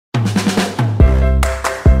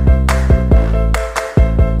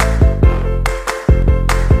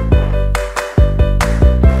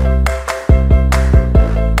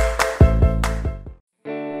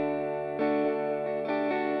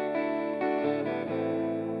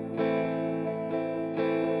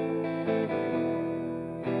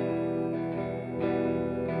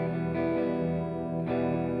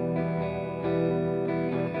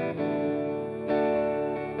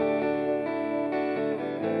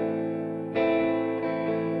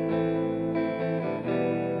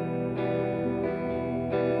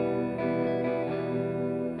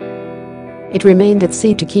It remained at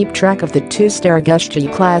sea to keep track of the two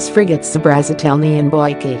Steregushchiy-class frigates Soobrazitelny and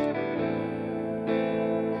Boiky.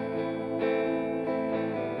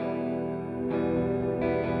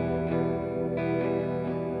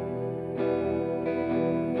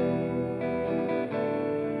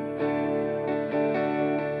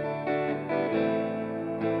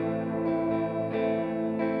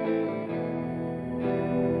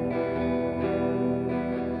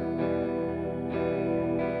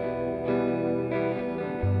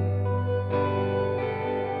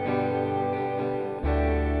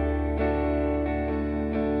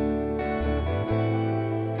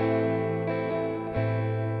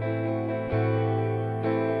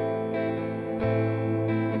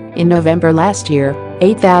 In November last year,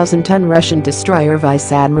 8,000-ton Russian destroyer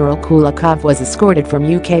Vice Admiral Kulakov was escorted from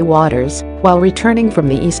UK waters while returning from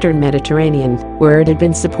the eastern Mediterranean, where it had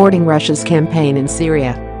been supporting Russia's campaign in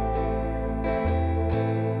Syria.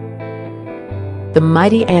 The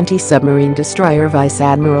mighty anti-submarine destroyer Vice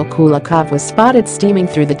Admiral Kulakov was spotted steaming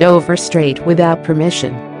through the Dover Strait without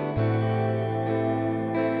permission.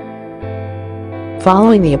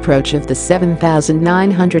 Following the approach of the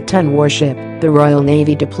 7,900-ton warship, the Royal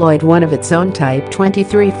Navy deployed one of its own Type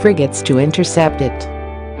 23 frigates to intercept it.